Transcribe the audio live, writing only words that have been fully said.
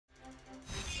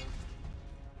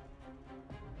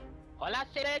Hola,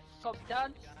 Celeste,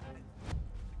 Captain.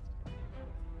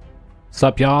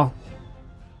 Sup, y'all?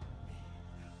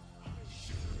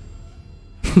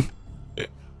 Oh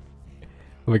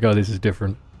my god, this is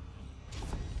different.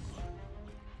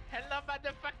 Hello,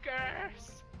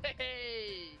 motherfuckers.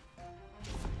 Hey.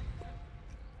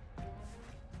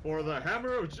 For the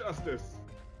hammer of justice.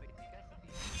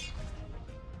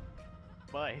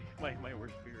 My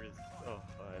worst fear is I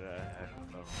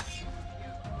don't know.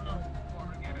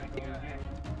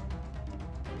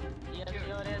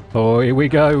 Oh, here we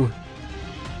go.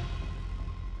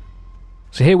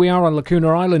 So here we are on Cuna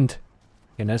Island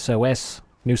in SOS,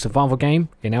 new survival game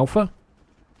in alpha. I'm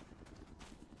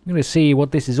going to see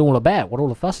what this is all about, what all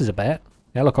the fuss is about.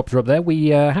 The helicopter up there. We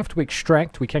have to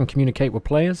extract. We can communicate with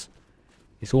players.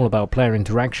 It's all about player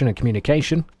interaction and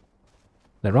communication.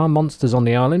 There are monsters on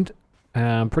the island.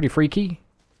 Pretty freaky.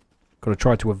 Got to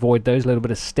try to avoid those. A little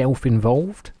bit of stealth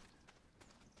involved.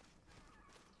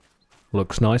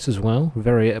 Looks nice as well.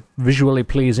 Very visually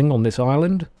pleasing on this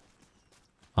island.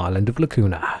 Island of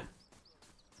Cuna.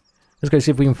 Let's go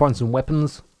see if we can find some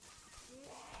weapons.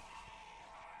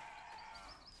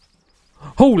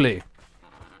 Holy!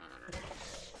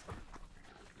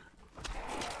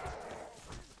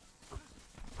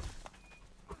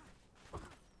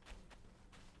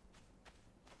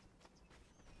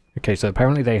 Okay, so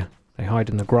apparently they hide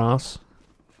in the grass.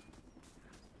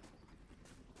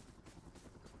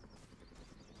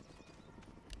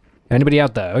 Anybody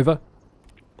out there? Over?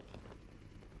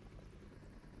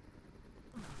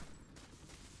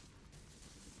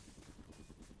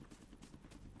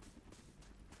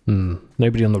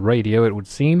 Nobody on the radio, it would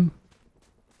seem.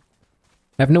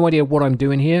 I have no idea what I'm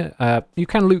doing here. You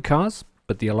can loot cars,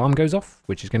 but the alarm goes off,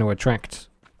 which is going to attract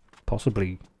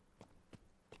possibly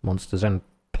monsters and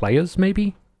players,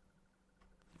 maybe?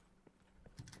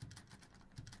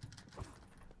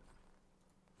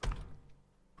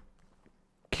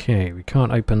 Okay, we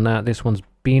can't open that. This one's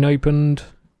been opened.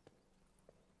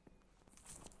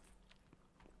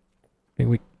 I think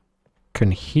we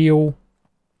can heal.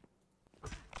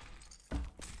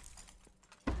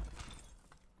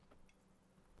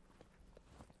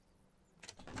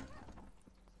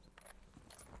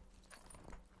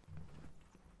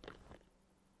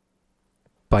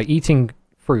 By eating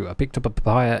fruit, I picked up a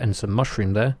papaya and some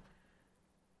mushroom there.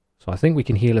 So I think we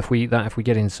can heal if we eat that if we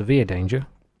get in severe danger.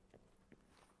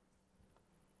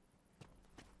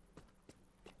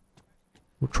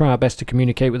 We'll try our best to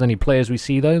communicate with any players we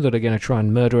see, though, that are going to try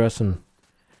and murder us and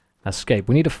escape.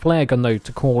 We need a flare gun, though,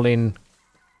 to call in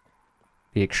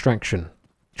the extraction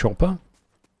chopper.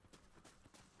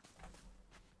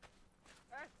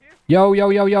 Yo, yo,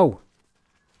 yo, yo! Yo.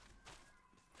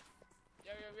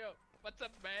 What's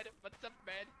up, man?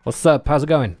 What's up? How's it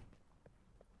going?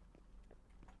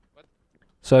 What?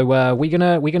 So, we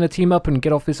gonna team up and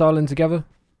get off this island together?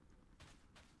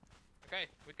 Okay,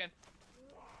 we can.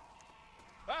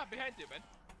 Ah, behind you, man.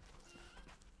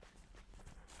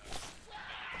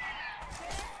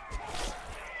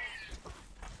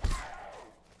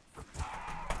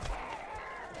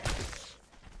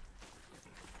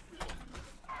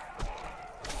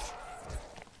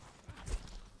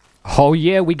 Oh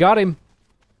yeah, we got him!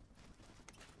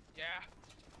 Yeah.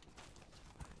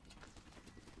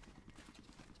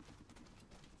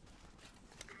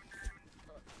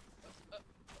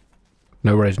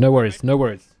 No worries, no worries, no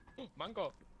worries.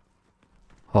 Mango.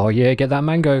 Oh yeah, get that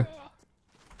mango.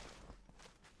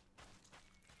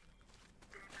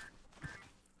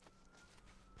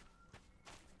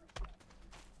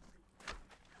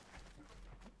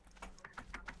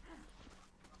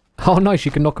 Oh nice,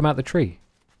 you can knock him out the tree.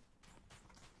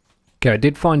 Okay, I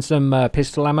did find some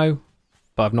pistol ammo,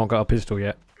 but I've not got a pistol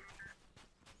yet.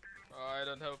 I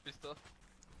don't have a pistol.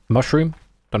 Mushroom?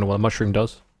 Don't know what a mushroom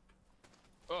does.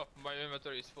 Oh, my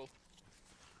inventory is full.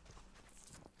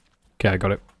 Okay, I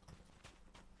got it.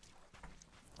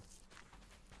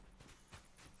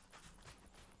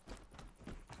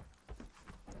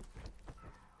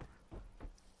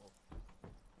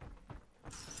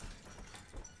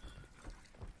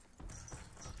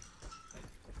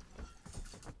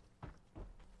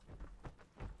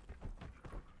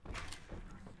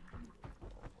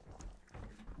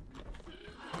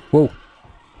 Whoa.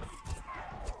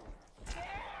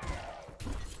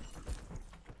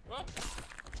 What?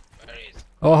 Where is?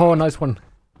 Oh, nice one.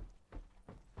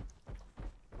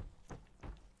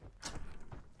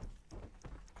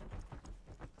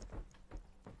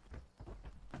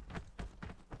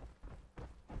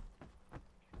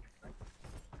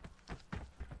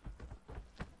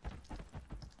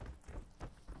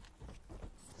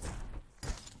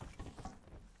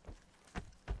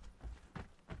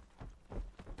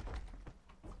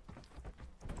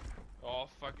 Oh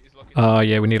fuck, he's locking. Oh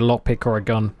yeah, we need a lockpick or a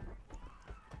gun.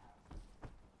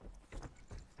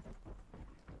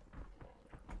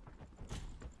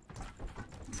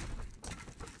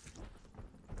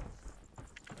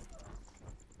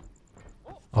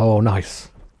 Oh, nice.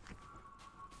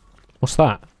 What's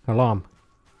that? Alarm.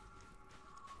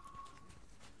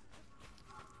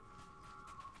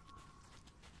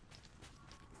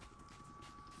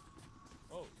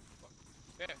 Oh fuck.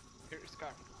 Yeah, here is car.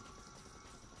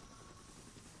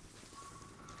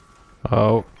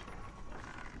 Oh.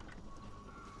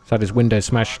 Is that his window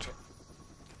smashed?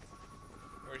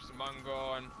 Where's the man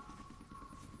gone?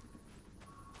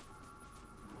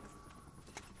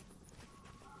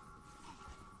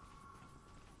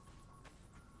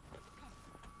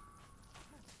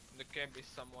 There can be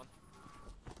someone.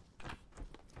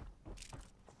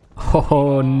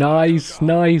 Oh, nice,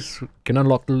 nice. Can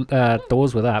unlock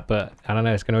doors with that, but I don't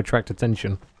know, it's going to attract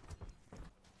attention.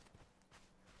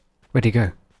 Where'd he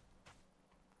go?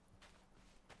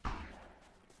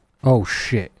 Oh,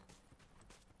 shit.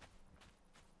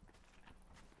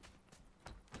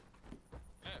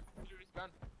 Yeah, here is gun.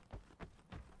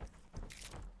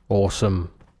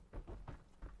 Awesome.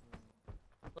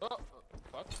 Oh,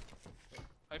 fuck.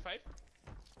 High five.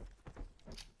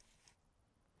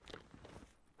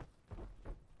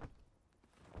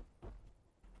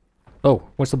 Oh,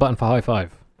 what's the button for high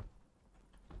five?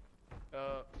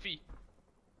 F.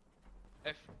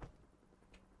 F.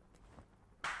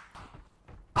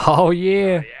 Oh,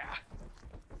 yeah. Yeah.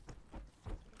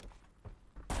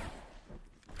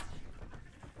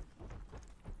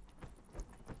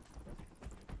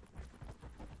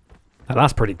 Now,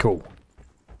 that's pretty cool.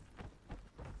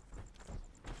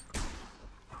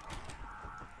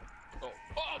 Oh,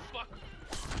 oh fuck.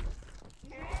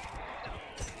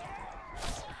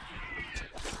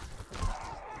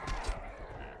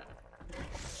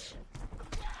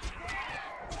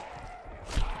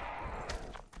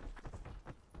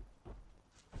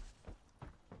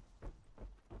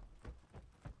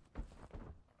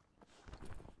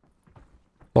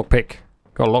 Lockpick.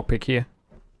 Got a lockpick here.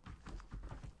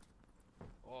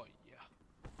 Oh yeah.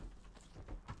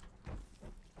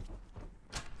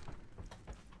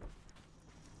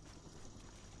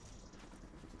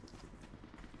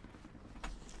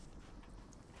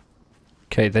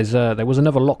 Okay, there was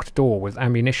another locked door with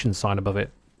ammunition sign above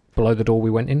it. Below the door we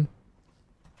went in.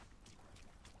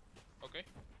 Okay.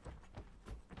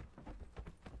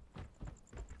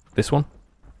 This one.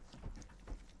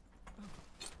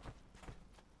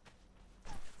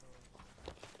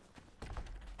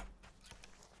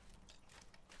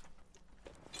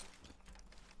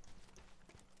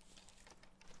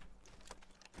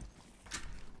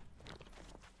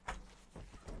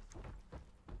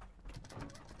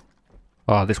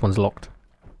 Ah, this one's locked.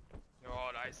 Oh,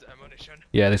 nice ammunition.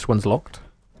 Yeah, this one's locked.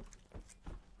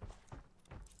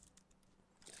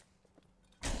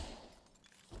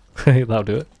 That'll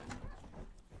do it.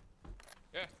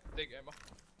 Yeah, take ammo.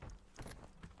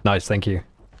 Nice, thank you.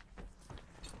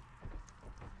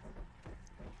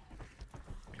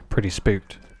 Pretty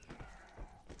spooked.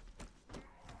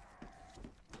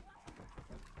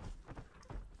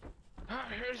 Ah,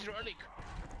 here's relic.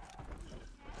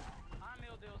 Ah,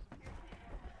 meu Deus.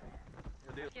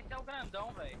 Meu Deus. Esse é o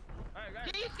grandão, velho. Vai.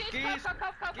 Que isso?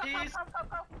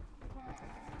 Calma.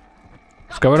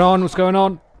 What's going on? What's going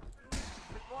on?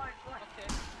 Ok.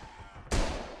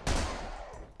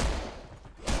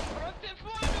 Pra onde você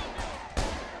foi, meu Deus?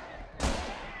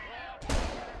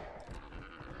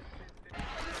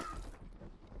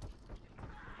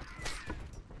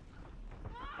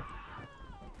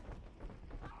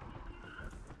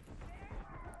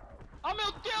 Oh,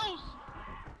 meu Deus!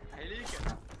 A relíquia.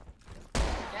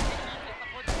 É a relíquia, essa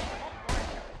porra de bicho é mó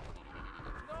forte.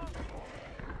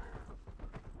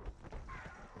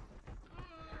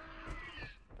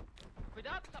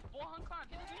 Cuidado, essa porra arranca uma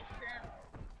vida do inferno.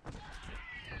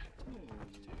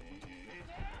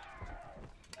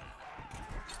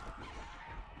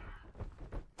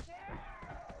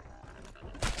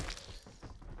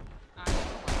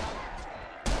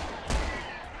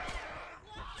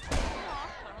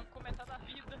 Nossa, arrancou metade da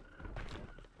vida.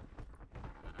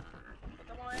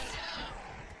 Tá morrendo.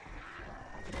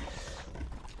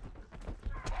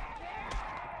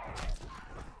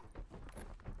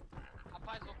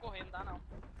 Rapaz, vou correr, não dá não.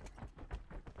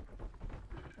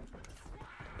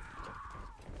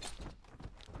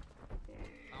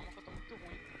 Calma que eu tô muito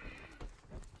ruim.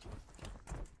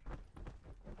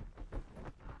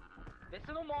 Vê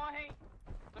se não morre, hein?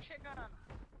 Tô chegando.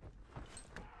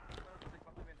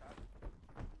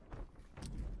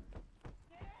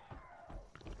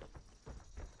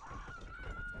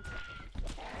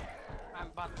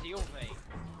 bateu, velho.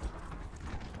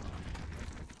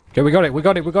 Okay, we got it, we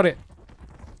got it, we got it.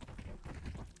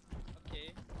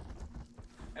 Ok.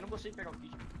 Eu não consigo pegar o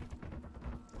kit.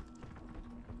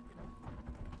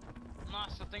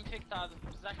 Nossa, eu tô infectado.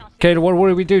 Precisa achar uma... Okay, what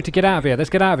do we do to get out of here? Let's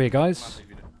get out of here, guys.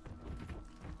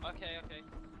 Ok, ok.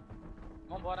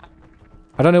 Vambora.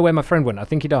 I don't know where my friend went. I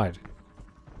think he died.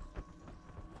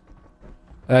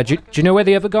 Do you know where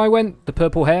the other guy went? The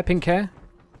purple hair, pink hair?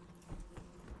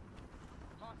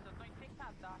 Nossa, eu tô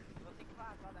infectadaço. Vou ter que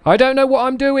vazar daqui. I don't know what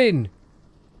I'm doing.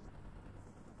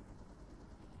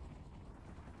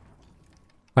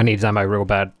 I need ammo real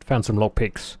bad. Found some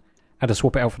lockpicks. Had to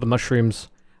swap it out for the mushrooms.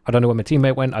 I don't know where my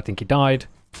teammate went. I think he died.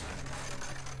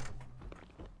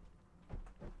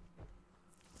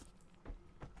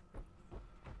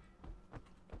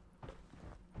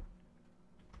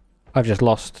 I've just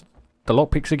lost the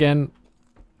lockpicks again.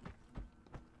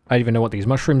 I don't even know what these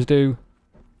mushrooms do.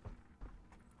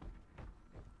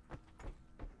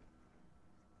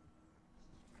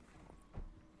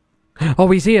 Oh,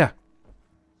 he's here!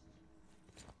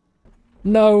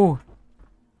 No!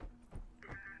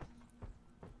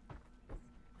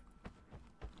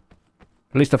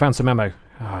 At least I found some ammo.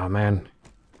 Oh, man.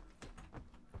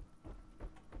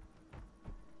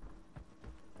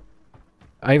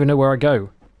 I even know where I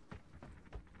go.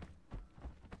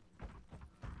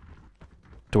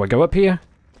 Do I go up here?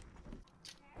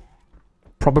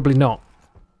 Probably not.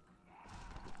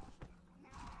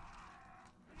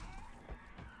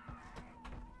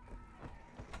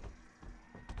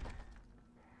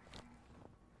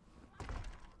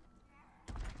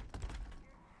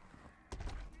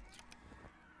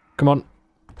 Come on.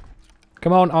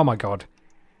 Come on. Oh my god.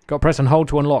 Got to press and hold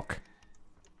to unlock.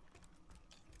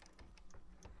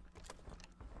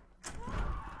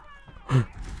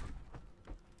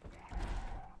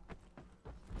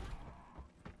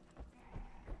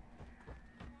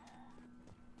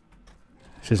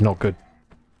 This is not good.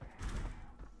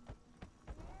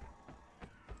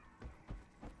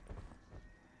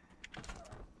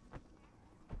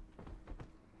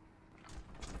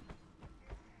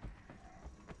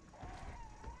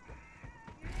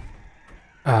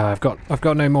 I've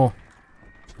got no more.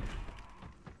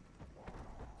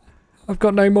 I've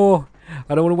got no more.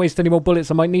 I don't want to waste any more bullets.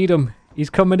 I might need them. He's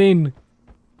coming in.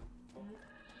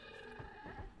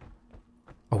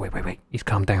 Oh, wait. He's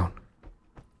calmed down.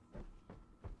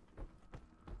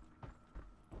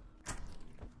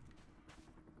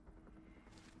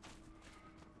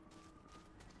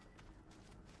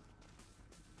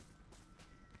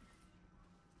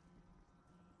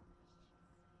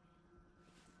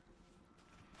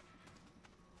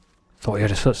 Thought he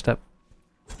had a footstep.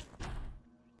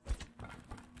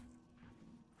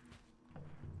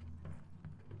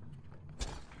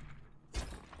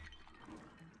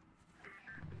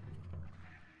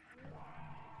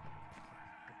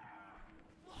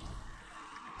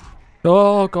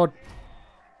 Oh god.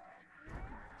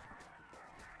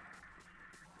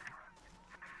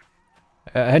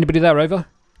 Anybody there, over?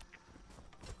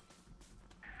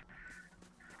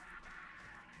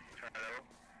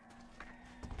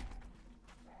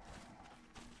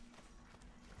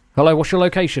 Hello, what's your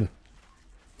location?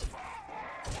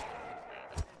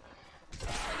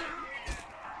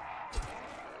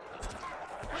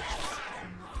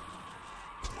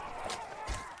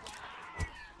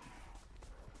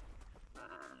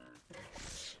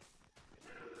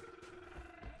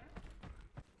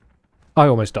 I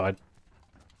almost died.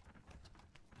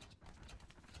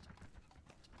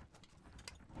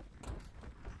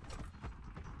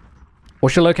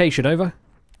 What's your location, over?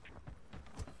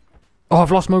 Oh,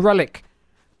 I've lost my relic.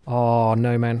 Oh,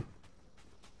 no, man.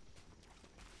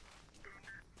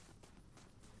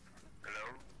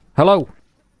 Hello?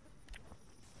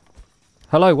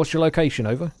 Hello, what's your location,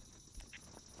 over?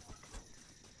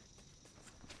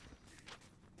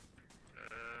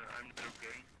 I'm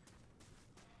looking.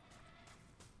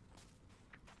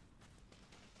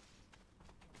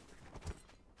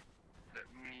 Let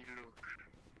me look.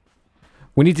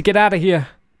 We need to get out of here.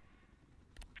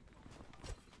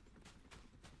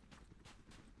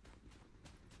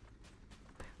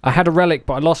 I had a relic,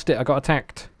 but I lost it. I got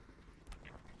attacked.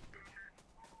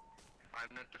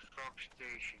 I'm at the frog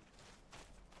station.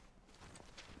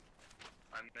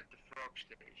 I'm at the frog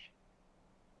station.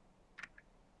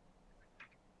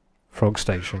 Frog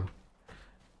station.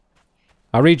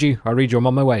 I read you. I'm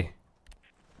on my way.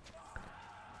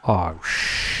 Oh,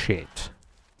 shit.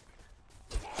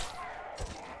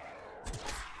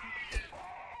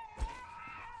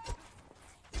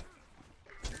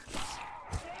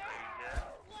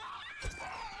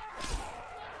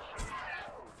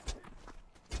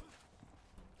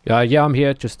 Yeah, I'm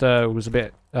here. Just was a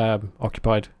bit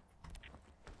occupied.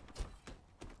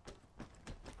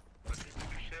 What did you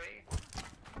say?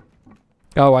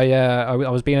 Oh, I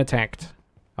was being attacked.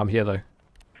 I'm here though.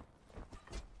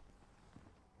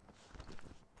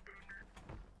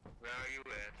 Where are you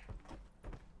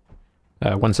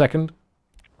at? 1 second.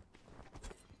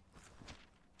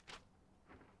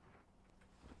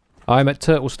 I'm at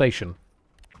Turtle Station.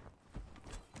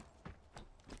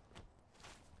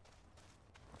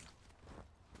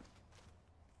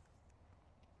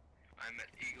 I'm at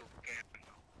Eagle Camp.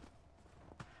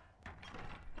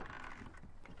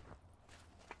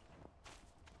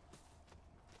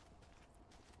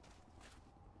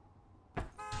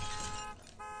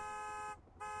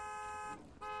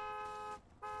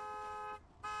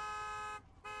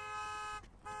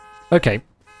 Okay,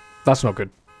 that's not good.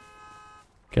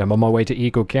 Okay, I'm on my way to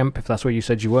Eagle Camp, if that's where you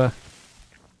said you were.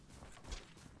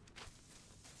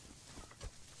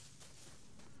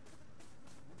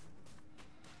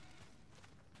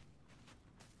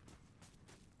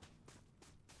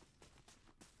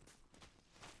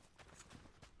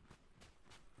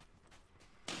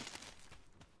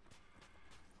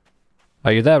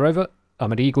 Are you there, over?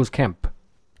 I'm at Eagle's Camp.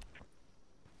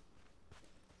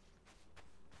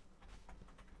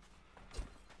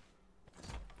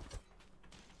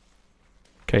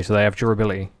 Okay, so they have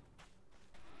durability.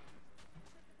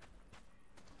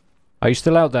 Are you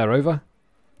still out there, over?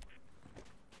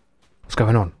 What's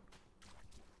going on?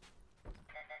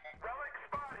 Relic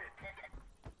spotted.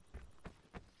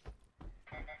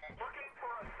 Looking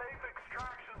for a safe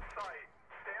extraction site.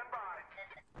 Stand by.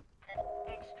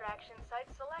 Extraction site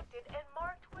selected and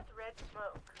marked with red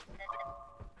smoke.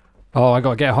 Oh, I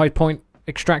gotta get a high point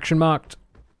extraction marked.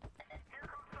 Here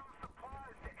come some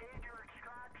supplies to aid your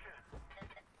extraction.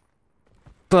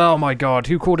 Oh my god,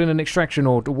 who called in an extraction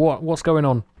order? What's going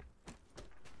on?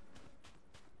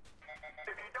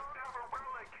 If you don't have a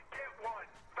relic, get one.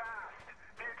 Fast.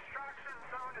 The extraction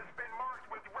zone has been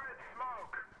marked with red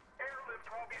smoke.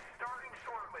 Airlift will be starting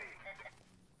shortly.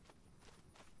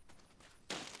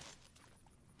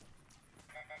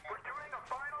 We're doing a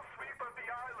final sweep of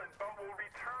the island, but we'll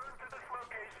return to this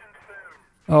location soon.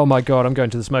 Oh my god, I'm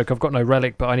going to the smoke. I've got no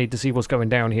relic, but I need to see what's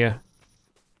going down here.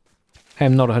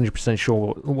 I'm not 100%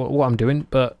 sure what I'm doing,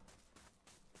 but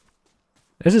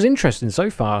this is interesting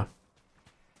so far.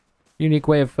 Unique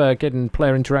way of getting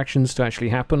player interactions to actually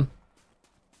happen.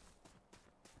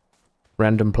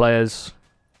 Random players.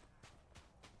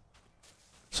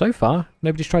 So far,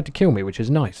 nobody's tried to kill me, which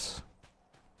is nice.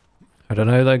 I don't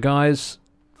know though, guys.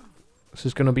 This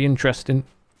is going to be interesting.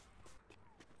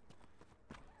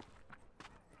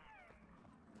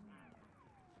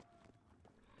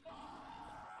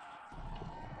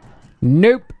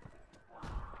 Nope.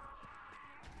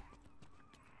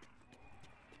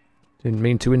 Didn't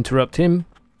mean to interrupt him.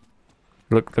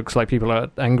 Looks like people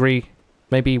are angry.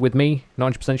 Maybe with me.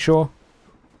 Not 100% sure.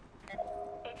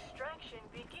 Extraction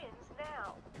begins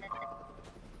now.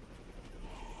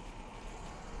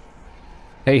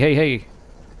 Hey, hey, hey.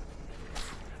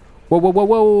 Whoa, whoa, whoa,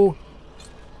 whoa.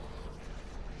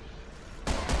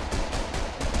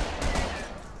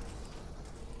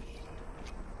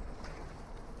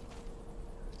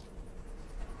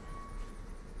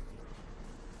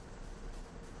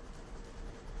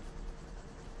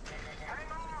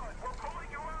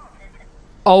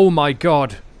 Oh my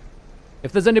god.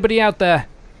 If there's anybody out there,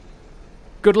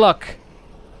 good luck.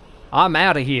 I'm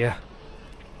out of here.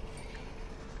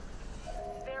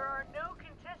 There are no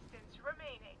contestants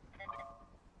remaining.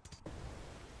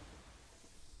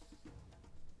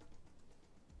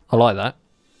 I like that.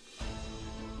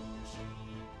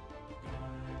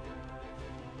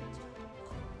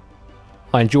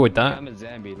 I enjoyed that. I'm a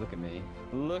zombie. Look at me.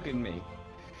 Look at me.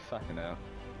 Fucking hell.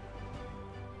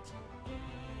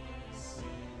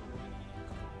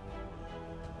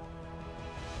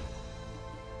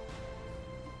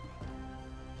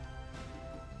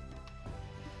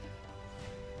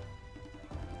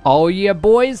 Oh yeah,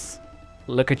 boys.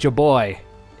 Look at your boy.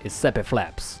 It's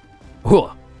SepticFlaps.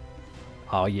 Huh.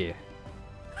 Oh yeah.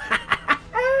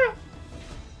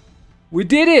 We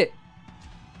did it!